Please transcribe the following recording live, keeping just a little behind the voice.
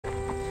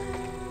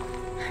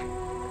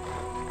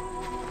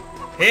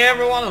Hey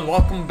everyone, and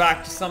welcome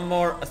back to some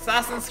more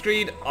Assassin's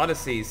Creed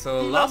Odyssey.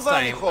 So last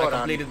time I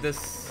completed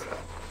this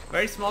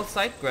very small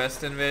side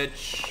quest in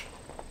which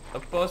a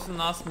person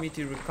asked me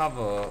to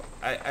recover.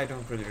 I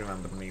don't really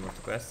remember the name of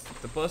the quest.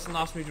 The person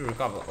asked me to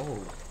recover.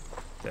 Oh,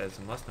 there's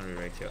a mercenary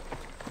right here.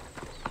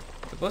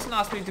 The person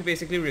asked me to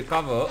basically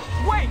recover.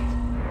 Wait!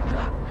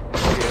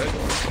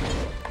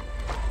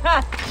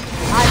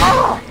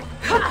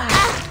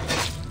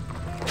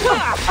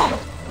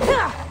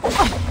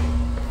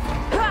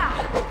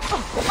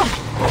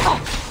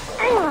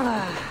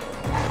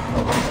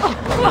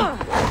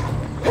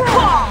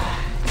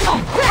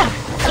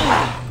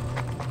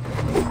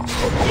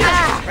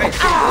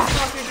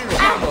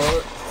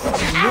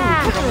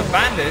 From the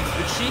bandage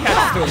which she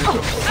had stolen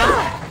from some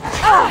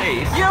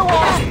place.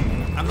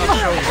 I'm not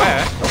sure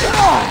where.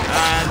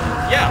 And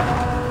yeah,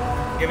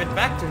 give it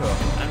back to her.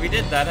 And we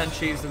did that, and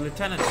she's a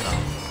lieutenant now.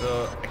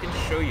 So I can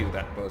show you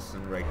that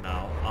person right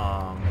now.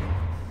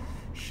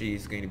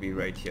 She's going to be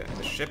right here in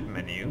the ship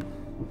menu.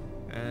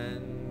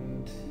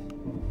 And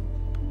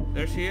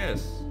there she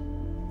is.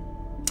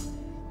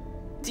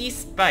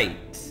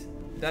 Despite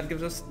that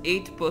gives us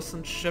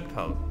 8% ship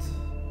health.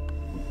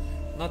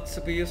 Not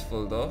super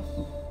useful though,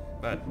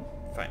 but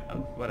fine,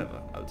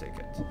 whatever, I'll take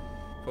it.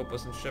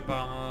 4% ship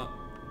armor.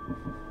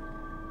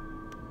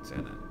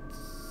 Lieutenant.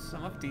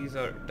 Some of these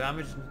are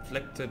damage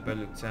inflicted by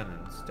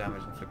lieutenants.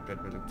 Damage inflicted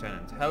by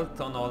lieutenants. Health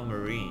on all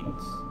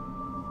marines.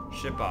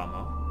 Ship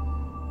armor.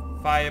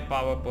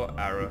 Firepower per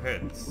arrow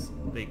hits.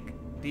 Like,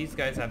 these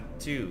guys have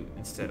 2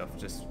 instead of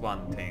just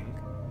 1 thing.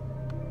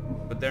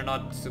 But they're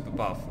not super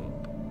powerful.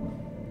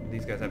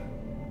 These guys have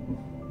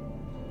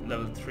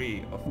level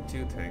 3 of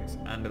 2 things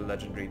and a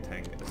legendary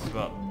thing as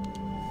well.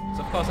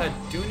 So of course I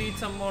do need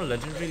some more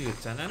legendary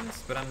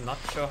lieutenants, but I'm not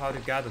sure how to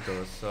gather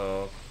those,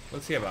 so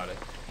we'll see about it.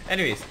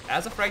 Anyways,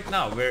 as of right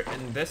now, we're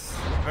in this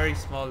very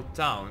small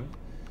town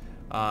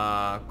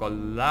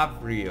called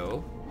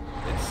Lavrio.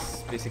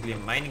 It's basically a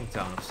mining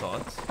town of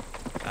sorts,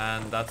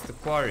 and that's the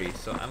quarry.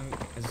 So I'm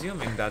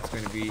assuming that's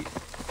going to be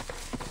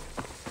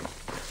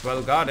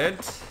well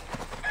guarded.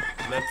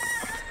 Let's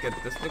get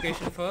this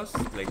location first.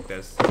 Like,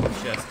 there's a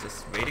chest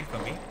just waiting for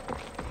me.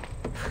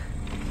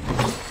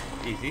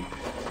 Easy.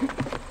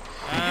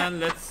 And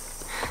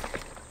let's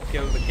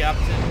kill the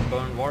captain,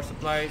 burn war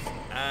supplies,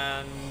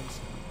 and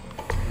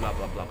blah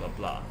blah blah blah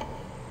blah.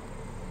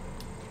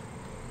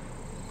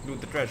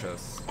 Loot the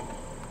treasures.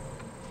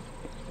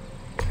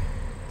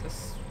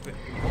 Just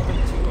more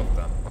than 2 of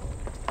them.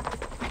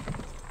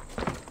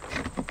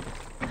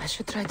 I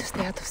should try to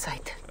stay out of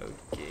sight.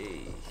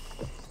 Okay.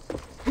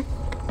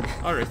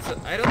 Alright, so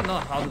I don't know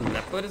how the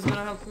leopard is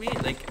gonna help me,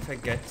 like if I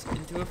get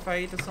into a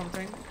fight or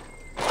something.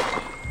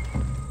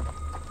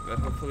 But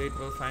hopefully it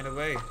will find a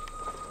way.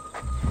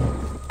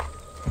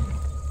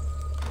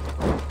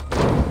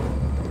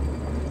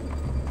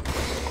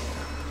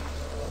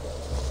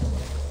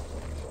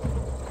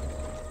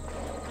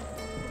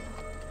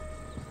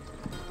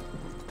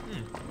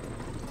 Maybe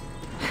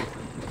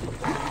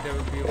there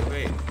will be a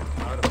way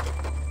out of it.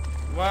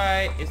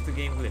 Why is the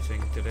game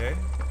glitching today?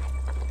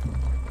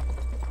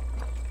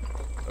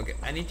 Okay,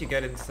 I need to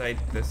get inside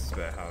this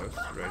warehouse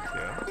right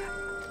here.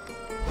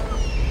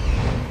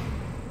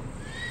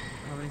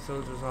 How many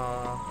soldiers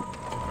are in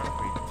front of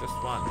me? Just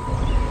 1.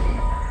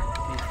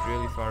 He's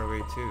really far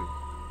away too.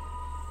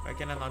 Why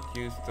can I not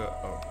use the...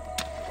 oh.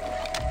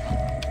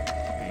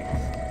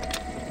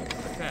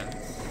 Makes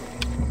sense.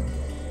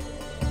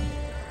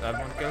 That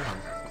won't kill him.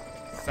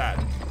 Sad.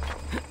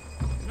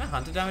 Is my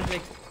hunter damage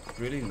like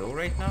really low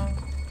right now?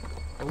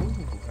 Oh,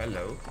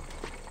 hello.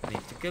 I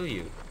need to kill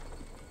you.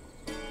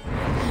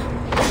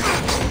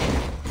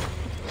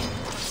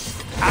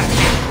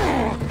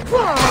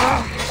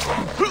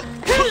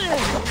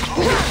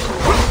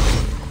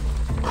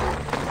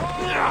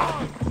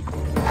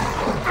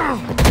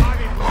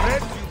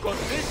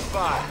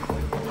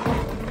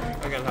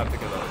 Okay, I'll have to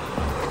kill her.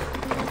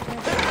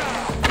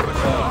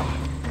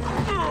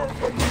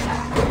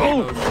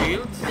 No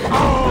shields.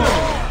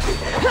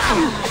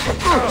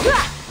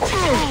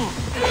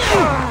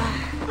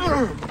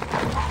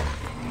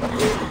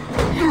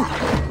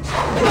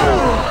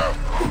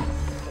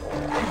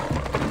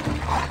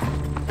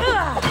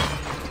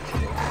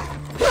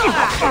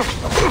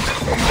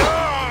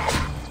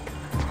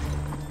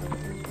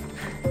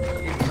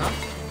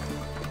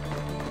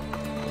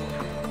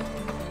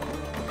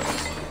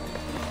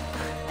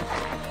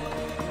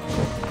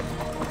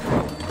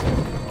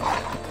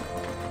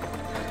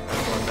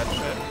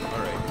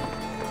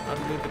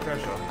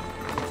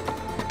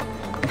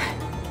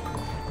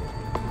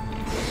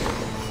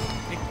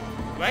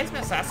 Why is my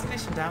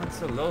assassination damage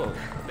so low?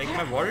 Like,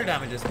 my warrior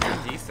damage is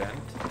pretty decent,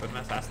 but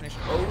my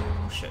assassination... oh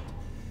shit.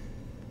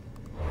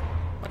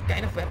 What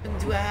kind of weapon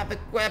do I have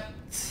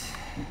equipped?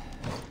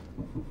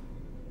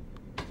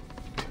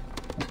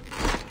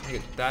 Okay,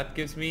 that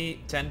gives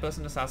me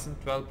 10% assassin,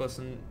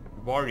 12%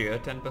 warrior,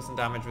 10%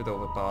 damage with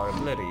overpower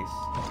abilities.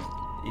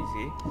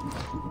 Easy.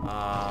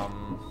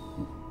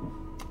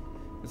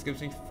 This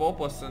gives me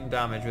 4%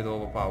 damage with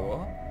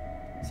overpower,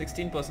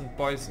 16%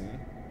 poison,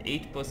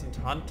 8%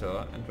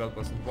 hunter and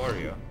 12%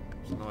 warrior.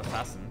 So no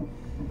assassin.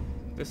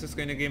 This is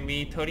going to give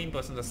me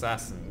 13%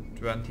 assassin,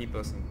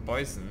 20%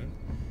 poison.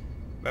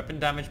 Weapon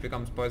damage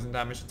becomes poison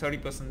damage,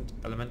 30%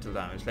 elemental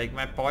damage. Like,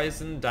 my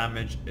poison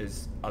damage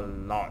is a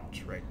lot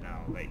right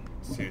now. Like,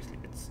 seriously,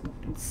 it's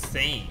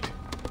insane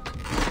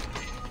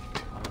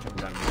how much I'm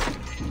damaging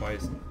with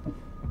poison.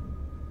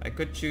 I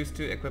could choose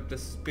to equip the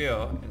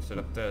spear instead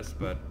of this,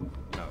 but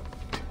no.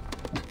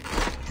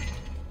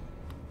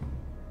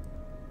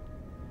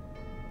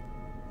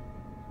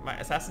 My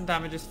assassin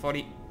damage is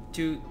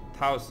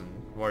 42,000.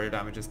 Warrior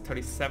damage is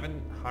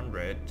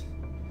 3,700.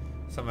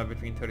 Somewhere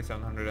between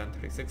 3,700 and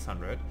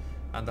 3,600.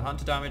 And the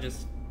hunter damage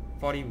is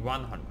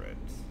 4,100.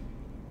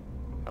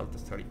 Health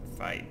is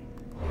 35.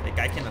 Like,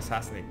 I can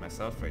assassinate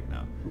myself right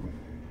now.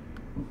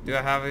 Do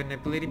I have an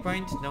ability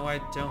point? No, I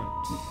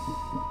don't.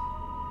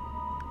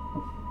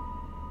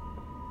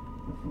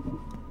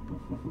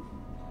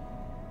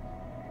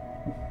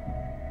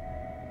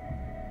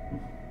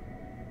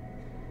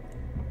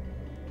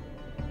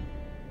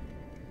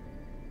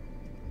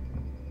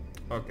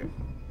 Okay.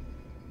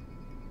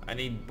 I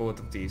need both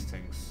of these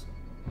things.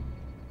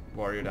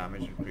 Warrior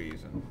damage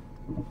increase and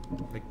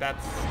like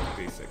that's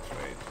basics,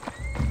 right?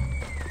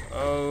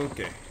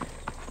 Okay.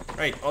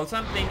 Right, also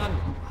I'm playing on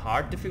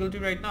hard difficulty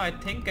right now. I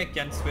think I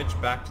can switch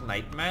back to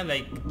nightmare.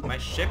 Like, my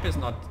ship is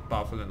not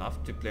powerful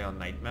enough to play on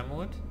nightmare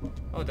mode.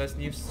 Oh, there's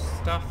new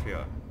stuff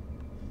here.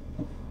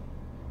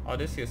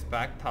 Odyssey is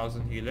pack,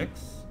 1000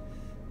 helix.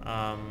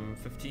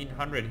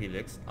 1500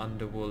 helix,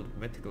 underworld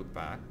mythical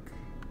pack.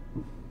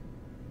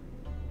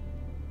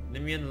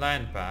 Nemean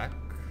lion pack.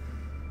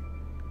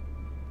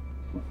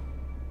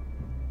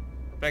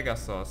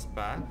 Pegasus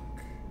pack.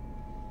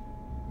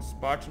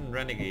 Spartan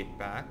renegade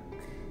pack.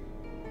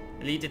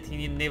 Elite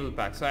Athenian naval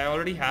pack. So I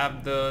already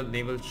have the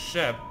naval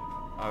ship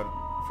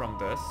from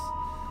this.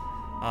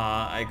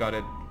 I got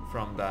it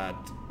from that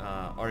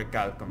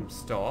Orichalcum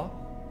store.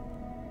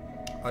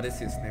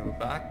 Odysseus naval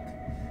pack.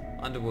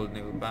 Underworld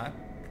naval pack.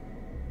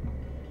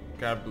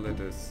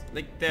 Carbuletus.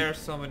 Like, there are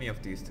so many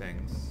of these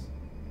things.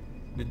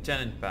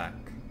 Lieutenant pack.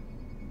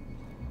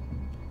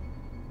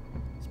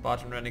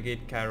 Spartan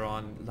Renegade,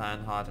 Charon,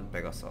 Lionheart, and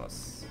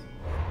Pegasus.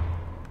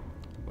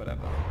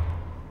 Whatever.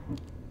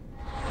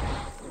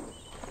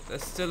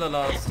 There's still a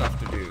lot of stuff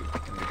to do in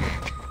the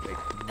game. Like,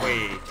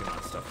 way too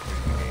much stuff to do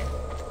in the game.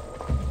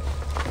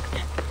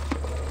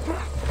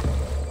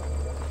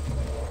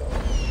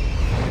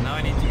 Okay, now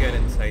I need to get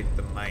inside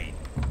the mine.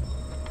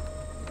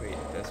 Wait,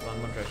 there's one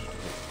more treasure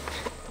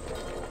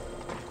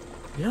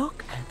to do.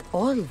 Look at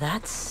all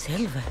that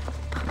silver.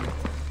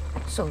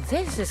 So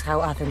this is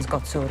how Athens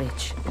got so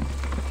rich.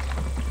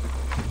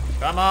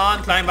 Come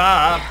on, climb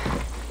up!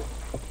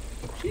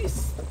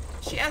 Jeez,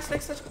 she acts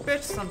like such a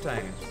bitch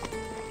sometimes.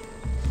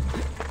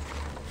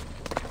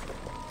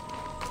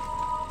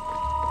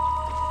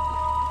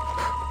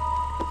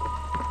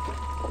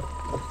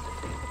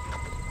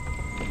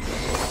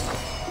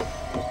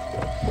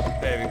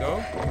 There we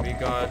go. We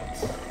got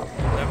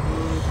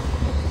level...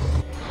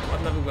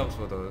 What level gloves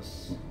were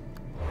those?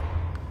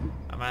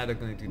 I'm either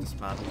going to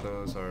dismantle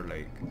those or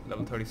like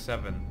level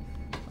 37.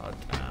 Oh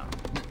damn.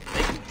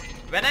 Like,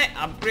 when I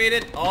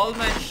upgraded all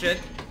my shit,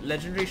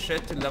 legendary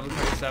shit to level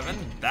 37,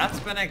 that's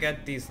when I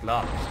get these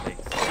gloves. Like,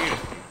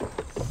 seriously.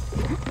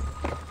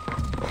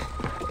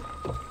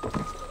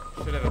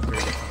 Should have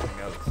upgraded something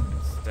else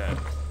instead of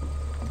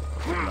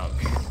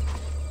gloves.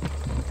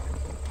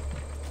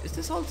 Is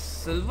this all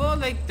silver?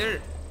 Like,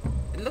 they're...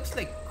 It looks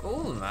like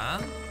coal,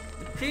 man.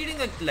 They're treating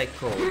it like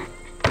coal.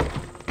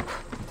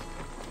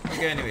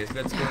 Okay, anyways,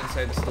 let's go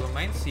inside the silver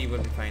mine, see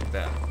what we find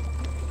there.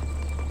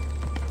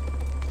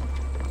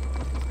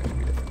 It's gonna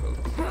be difficult.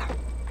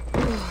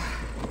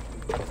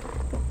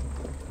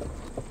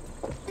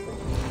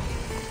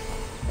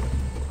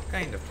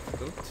 Kind of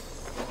difficult.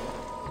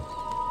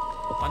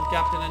 One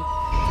captain and 2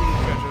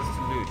 treasures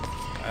to loot.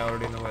 I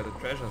already know where the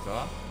treasures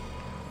are.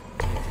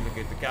 I need to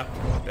locate the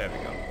captain. There we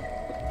go.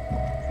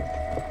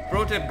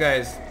 Pro tip,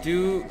 guys,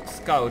 do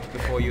scout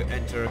before you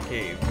enter a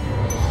cave.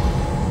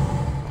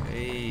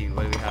 Hey,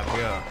 what do we have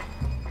here?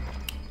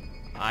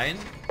 Iron?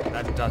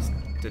 That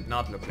did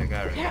not look like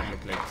iron. It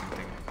looked like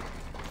something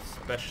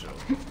special.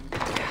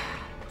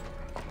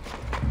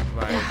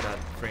 Why did that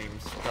frame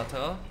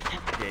stutter?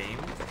 Game.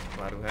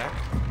 What the heck?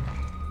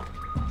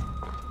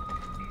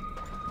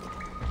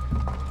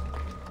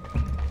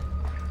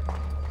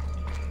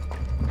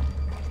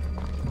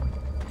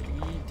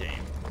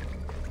 Damn.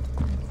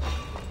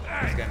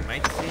 This guy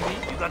might see me.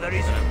 You got a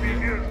reason to be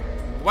here.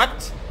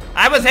 What?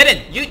 I was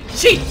hidden! You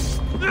cheat!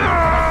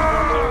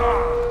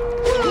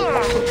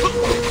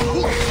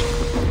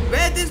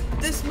 Where did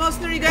this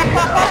mercenary guy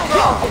pop up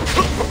from?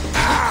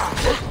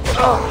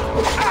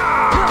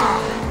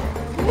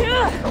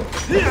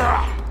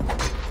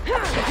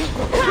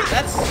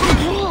 That's...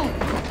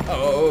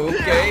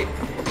 Okay.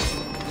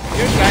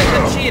 You guys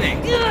are cheating.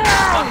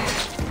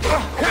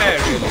 Very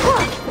good.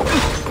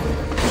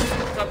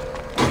 Stop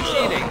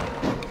cheating.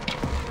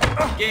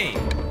 Game.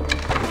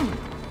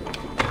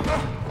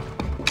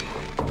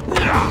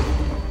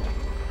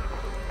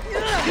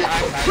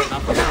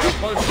 enough of that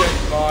bullshit,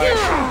 boy.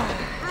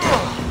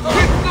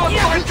 It's not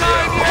my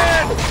time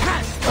yet!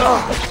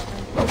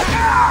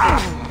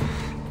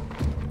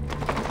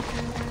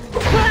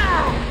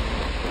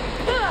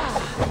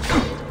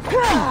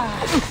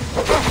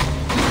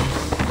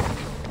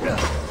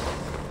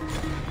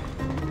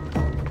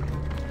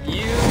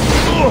 You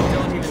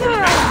don't even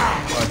care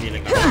about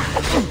healing up.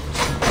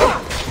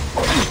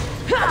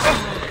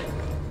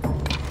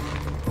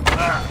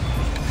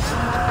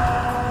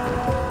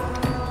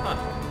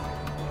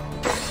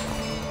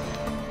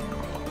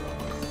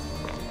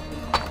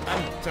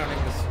 I'm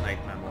turning this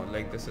nightmare mode.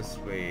 Like, this is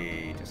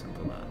way too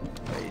simple, man.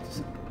 Way too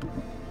simple.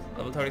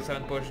 Level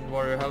 37 Persian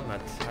warrior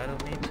helmet. I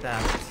don't need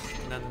that.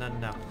 No, no,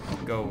 no.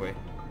 Go away.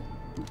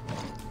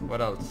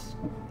 What else?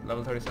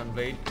 Level 37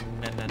 blade?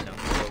 No, no, no.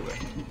 Go away.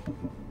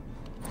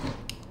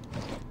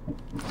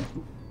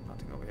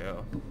 Nothing over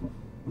here.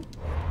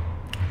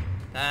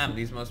 Damn,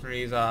 these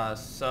mercenaries are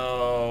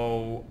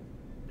so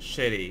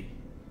shitty.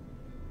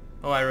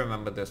 Oh, I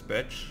remember this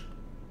bitch.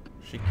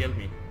 She killed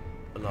me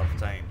a lot of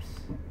times.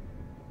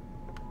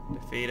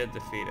 Defeated.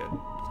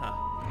 Huh.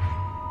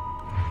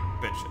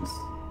 Bitches.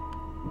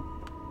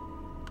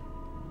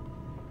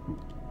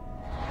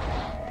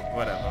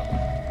 Whatever.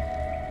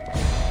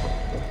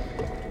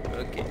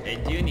 Okay, I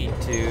do need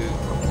to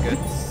get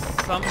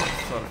some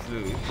sort of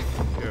loot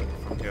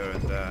from here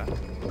and there.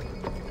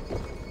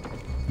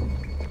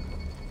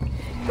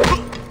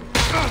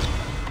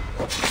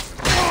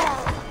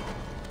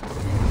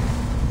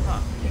 Huh.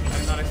 I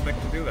did not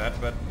expect to do that,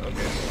 but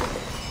okay.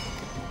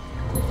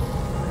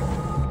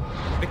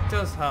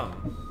 Victor's helm.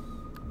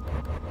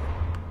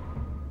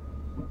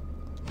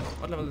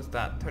 What level is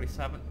that?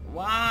 37?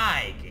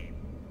 Why, game?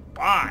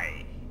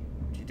 Why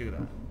did you do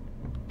that?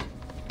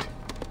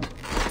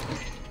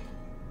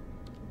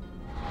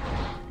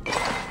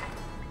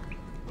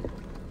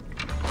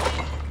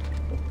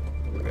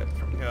 Get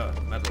from here.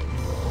 Metals.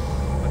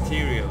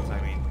 Materials,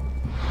 I mean.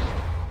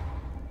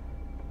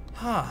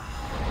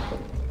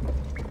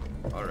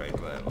 Alright,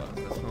 whatever.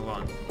 Let's move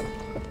on.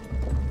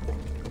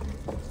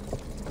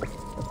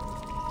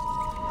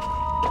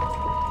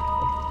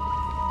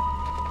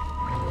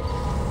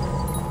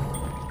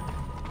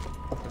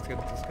 Let's get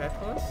this guy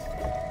first.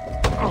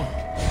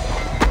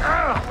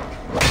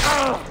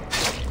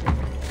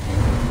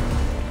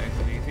 Nice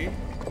and easy.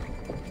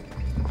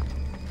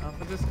 Now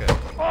for this guy.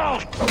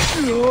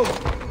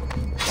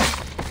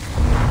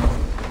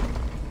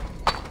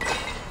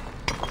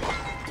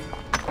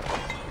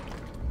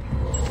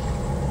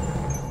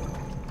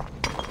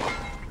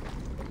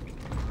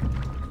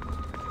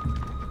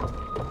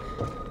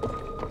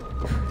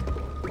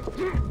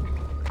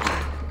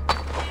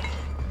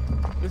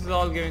 This is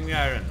all giving me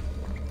iron.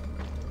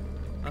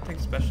 Nothing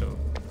special.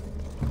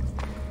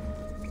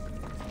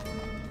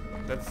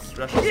 Let's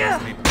rush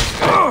assassinate this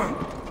guy.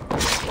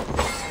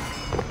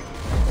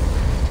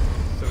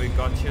 So we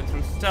got here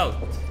through stealth.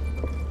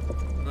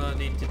 No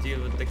need to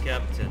deal with the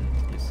captain,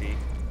 you see.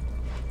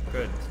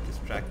 Good,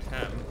 distract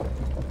him.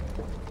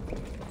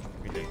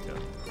 Maybe later.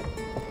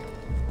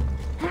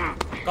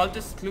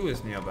 Cultist clue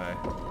is nearby.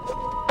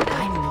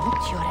 I'm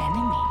not your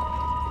enemy.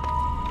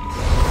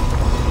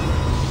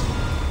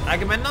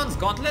 Agamemnon's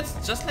gauntlets,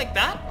 just like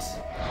that?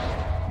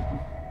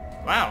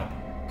 Wow,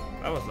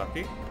 that was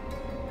lucky.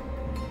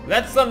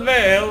 Let's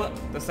unveil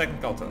the second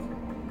cultist.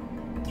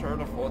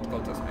 Third or fourth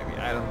cultist, maybe,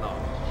 I don't know.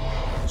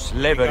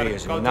 Slavery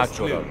is cultist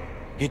natural. clue.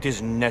 It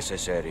is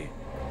necessary.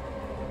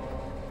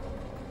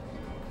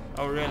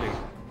 Oh, really?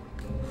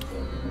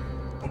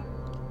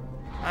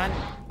 And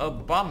a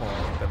bummer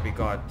that we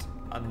got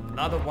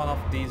another one of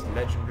these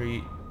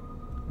legendary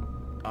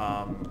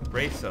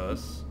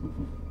bracers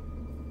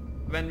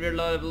when we're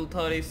level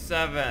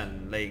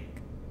 37.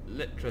 Like,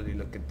 literally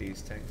look at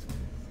these things.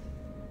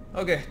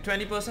 Okay,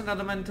 20%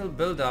 elemental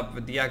build-up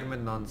with the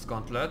Agamemnon's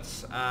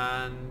gauntlets,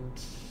 and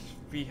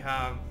we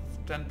have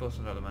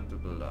 10% elemental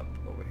build-up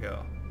over here,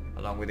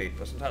 along with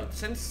 8% health.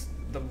 Since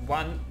the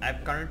one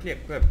I've currently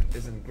equipped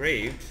is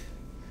engraved,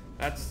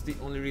 that's the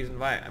only reason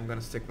why I'm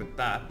gonna stick with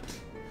that.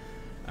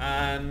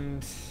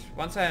 And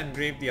once I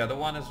engrave the other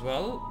one as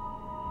well,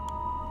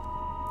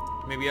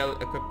 maybe I'll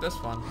equip this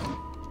one.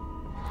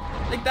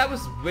 Like, that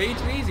was way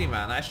too easy,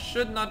 man. I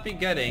should not be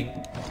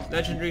getting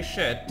legendary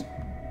shit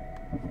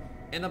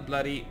in a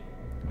bloody...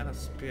 and a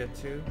spear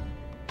too.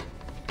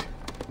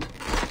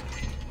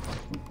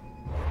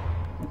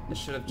 I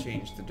should have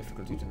changed the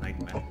difficulty to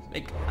nightmare.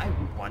 Like, I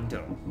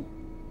wonder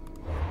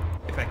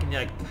if I can,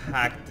 like,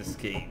 hack this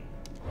game.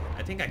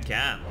 I think I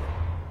can.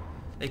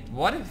 Like,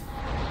 what if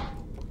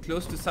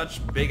close to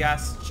such big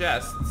ass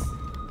chests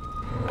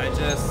I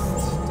just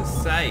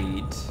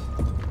decide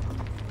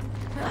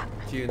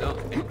to, you know,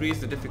 increase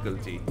the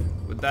difficulty?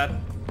 Would that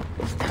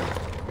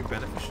be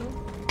beneficial?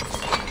 I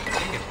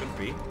think it could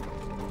be.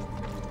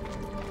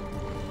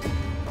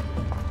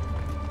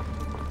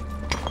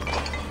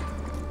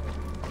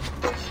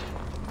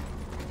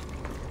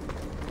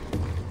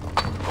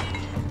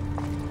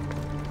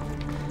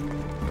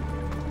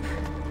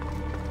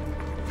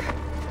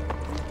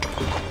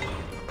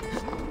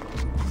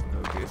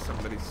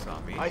 saw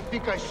me. I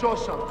think I saw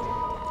something.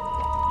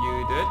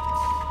 You did?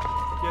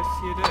 Yes,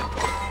 you did.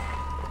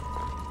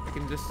 I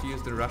can just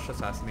use the rush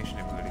assassination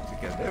ability to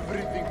get there.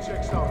 Everything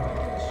checks out, I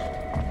guess.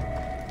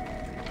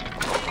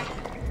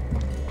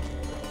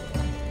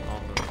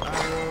 Normal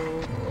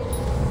arrow.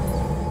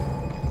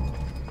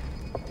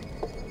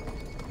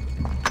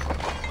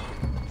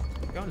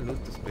 Go and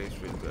loot this place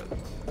real good.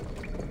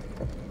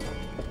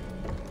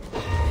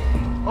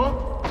 Huh?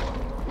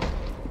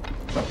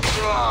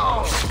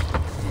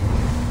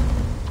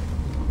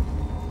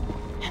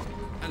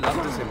 I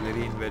love this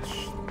ability in which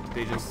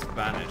they just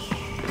vanish.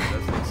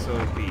 It's so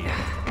OP.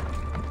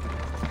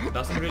 It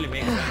doesn't really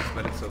make sense,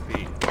 but it's OP. So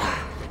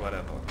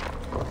whatever.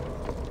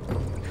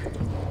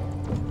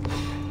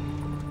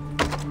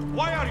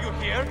 Why are you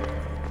here?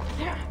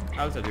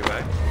 I'll tell you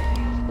why.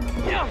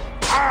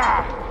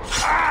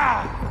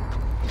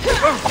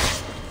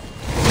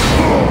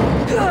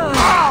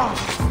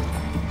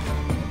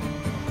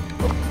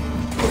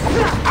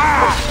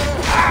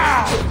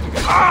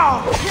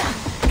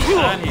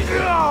 And he's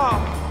dead.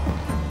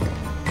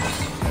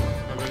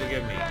 What will you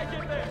give me?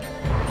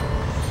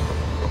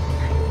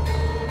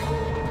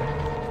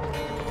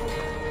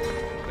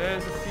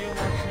 There's a few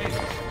more things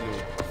to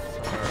loot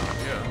somewhere around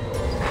here.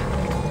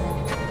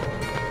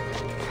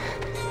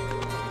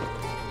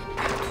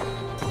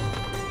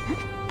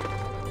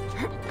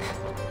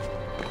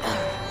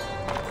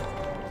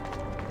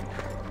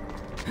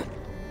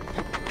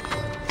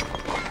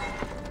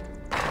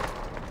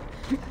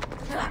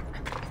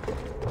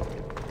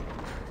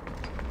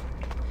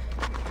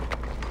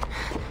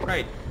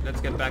 Right,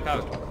 let's get back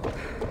out.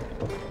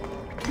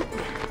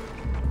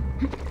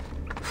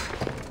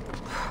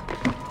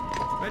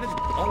 Where did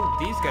all of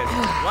these guys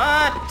go?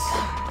 What?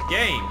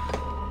 Game.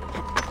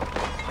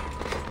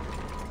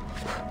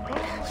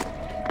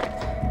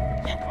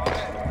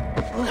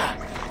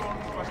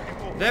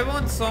 There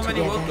weren't so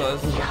many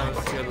workers when I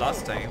was here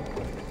last time.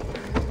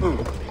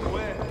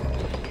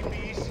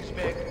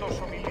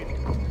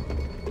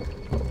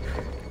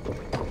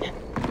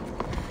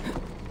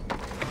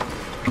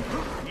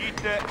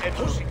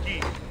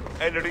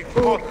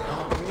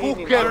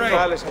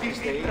 Alright,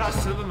 the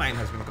silver mine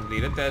has been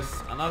completed. There's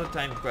another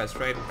time quest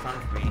right in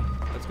front of me.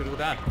 Let's go do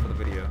that for the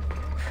video.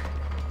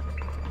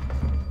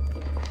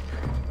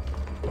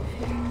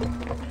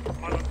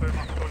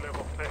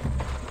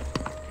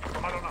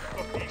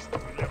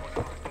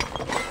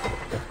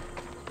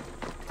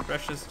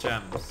 Precious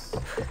gems.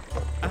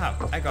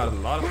 I got a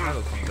lot of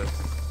metal from this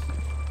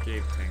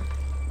cave thing.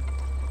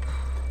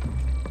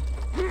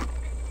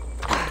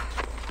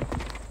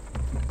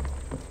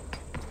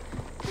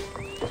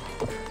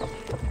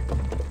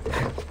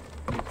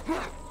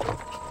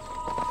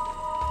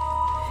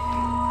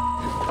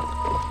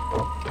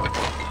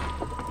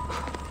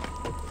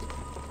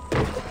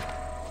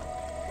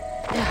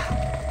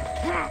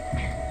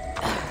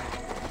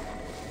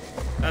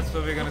 That's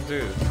what we're gonna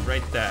do,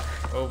 right there,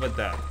 over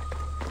there.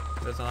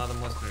 There's another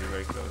mercenary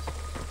very close.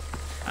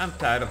 I'm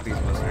tired of these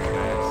mercenary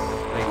guys.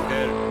 Like,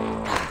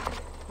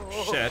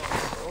 they're shit,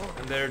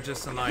 and they're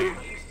just annoying.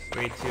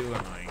 Way too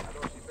annoying.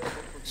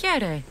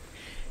 Here,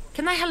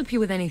 can I help you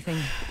with anything?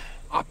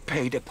 I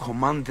paid a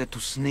commander to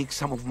sneak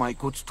some of my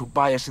goods to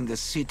buyers in the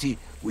city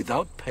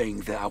without paying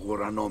the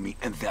auranomi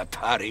and their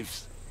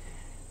tariffs.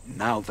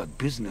 Now that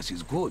business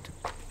is good,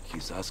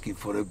 he's asking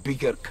for a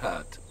bigger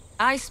cut.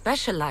 I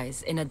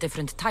specialize in a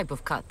different type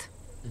of cut.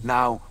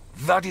 Now,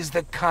 that is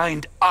the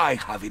kind I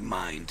have in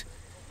mind.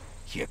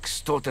 He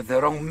extorted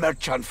the wrong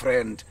merchant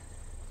friend.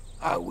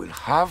 I will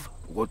have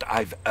what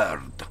I've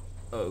earned.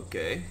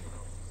 Okay.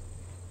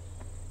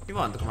 You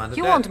want the commander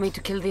You dead? want me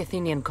to kill the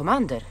Athenian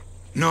commander?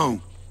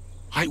 No,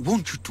 I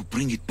want you to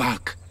bring it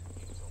back.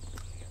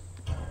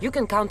 You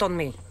can count on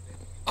me.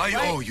 I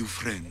owe you,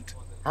 friend.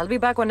 I'll be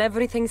back when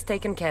everything's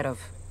taken care of.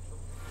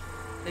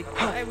 Like,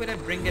 why would I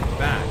bring it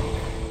back?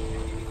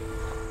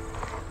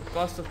 The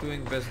cost of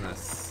doing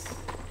business.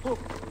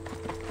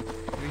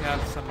 We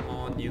have some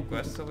more new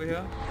quests over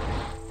here.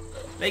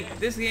 Like,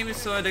 this game is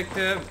so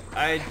addictive.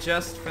 I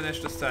just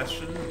finished a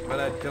session, but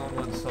I don't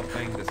want to stop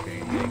playing this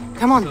game. Like,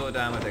 Come on. It's so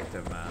damn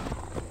addictive, man.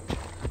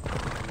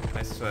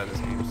 I swear this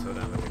game is so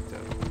damn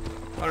addictive.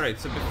 Alright,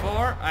 so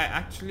before I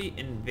actually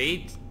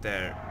invade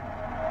their...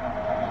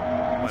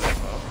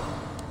 whatever.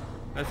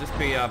 Let's just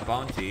pay our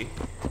bounty.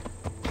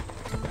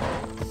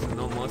 So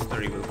no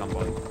mercenary will come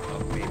on.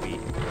 Oh, maybe.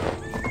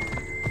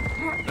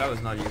 That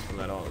was not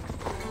useful at all.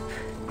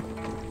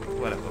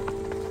 Whatever.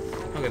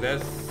 Okay,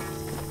 there's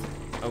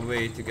a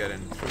way to get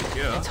in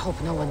through here. Let's hope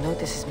no one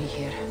notices me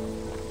here.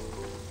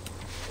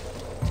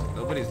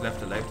 Nobody's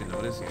left alive to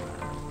notice you,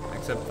 man.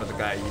 Except for the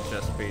guy you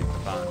just paid the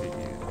bounty to.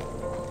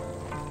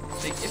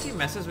 Like, if he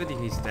messes with you,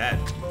 he's dead.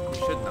 You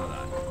should know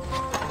that.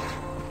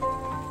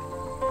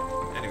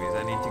 Anyways,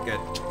 I need to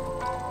get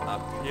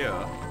up here.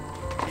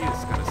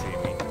 He's gonna see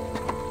me.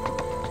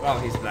 Wow,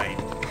 he's blind.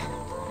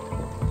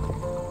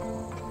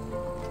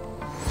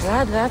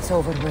 Glad that's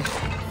over with.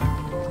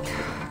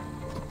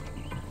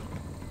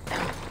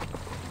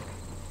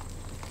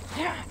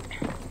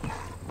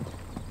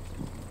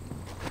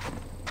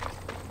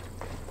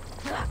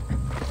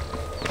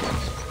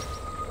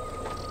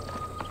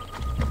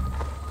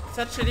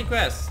 Such shitty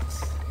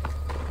quests.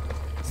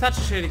 Such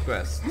a shitty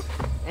quest.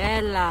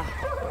 Ella.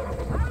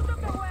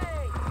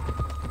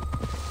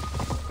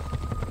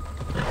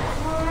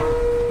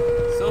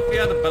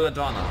 Sophia the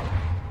Belladonna.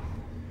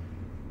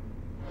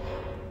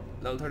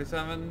 Level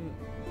 37.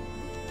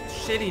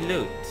 Shitty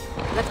loot.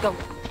 Let's go.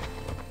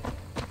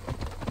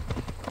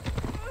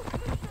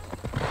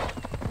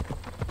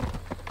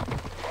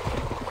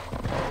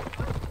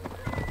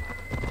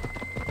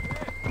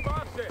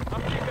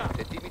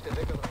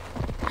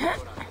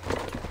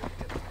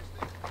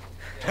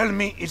 Tell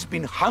me it's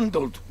been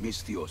handled,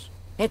 Misthios.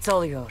 It's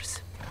all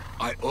yours.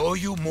 I owe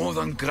you more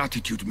than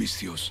gratitude,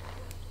 Misthios.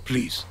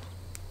 Please,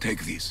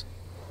 take this.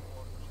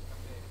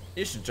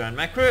 You should join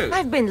my crew.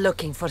 I've been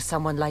looking for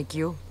someone like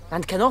you,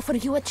 and can offer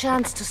you a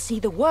chance to see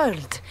the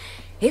world,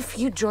 if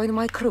you join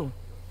my crew.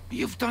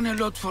 You've done a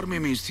lot for me,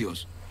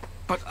 Misthios.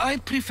 But I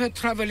prefer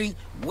traveling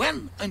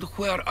when and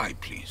where I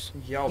please.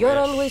 Yo, You're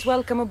bitch. always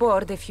welcome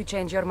aboard if you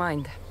change your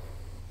mind.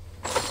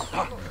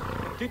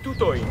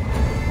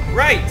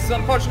 Right, so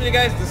unfortunately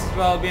guys, this is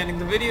where I'll be ending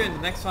the video. In the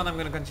next one I'm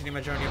going to continue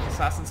my journey of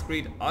Assassin's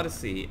Creed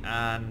Odyssey,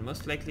 and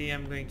most likely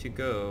I'm going to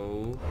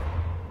go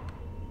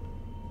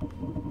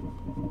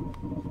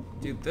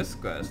do this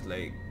quest,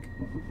 like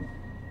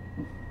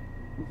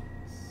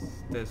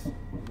this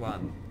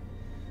one.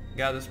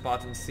 Gather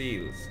Spartan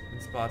seals in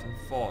Spartan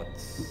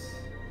forts.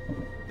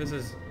 This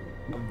is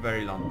a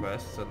very long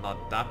quest, so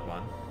not that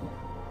one.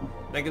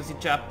 Legacy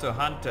chapter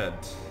hunted.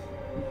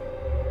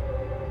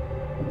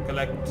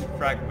 Collect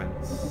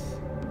fragments.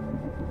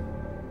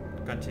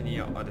 Continue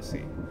your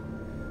Odyssey.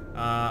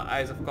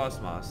 Eyes of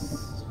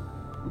Cosmos.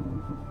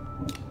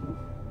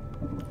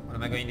 What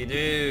am I going to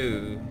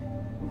do?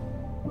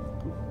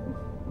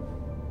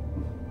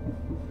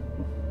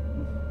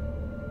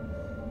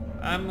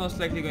 I'm most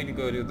likely going to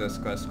go do this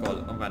quest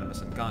called A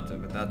Venomous Encounter.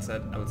 With that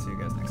said, I will see you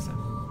guys next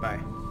time. Bye.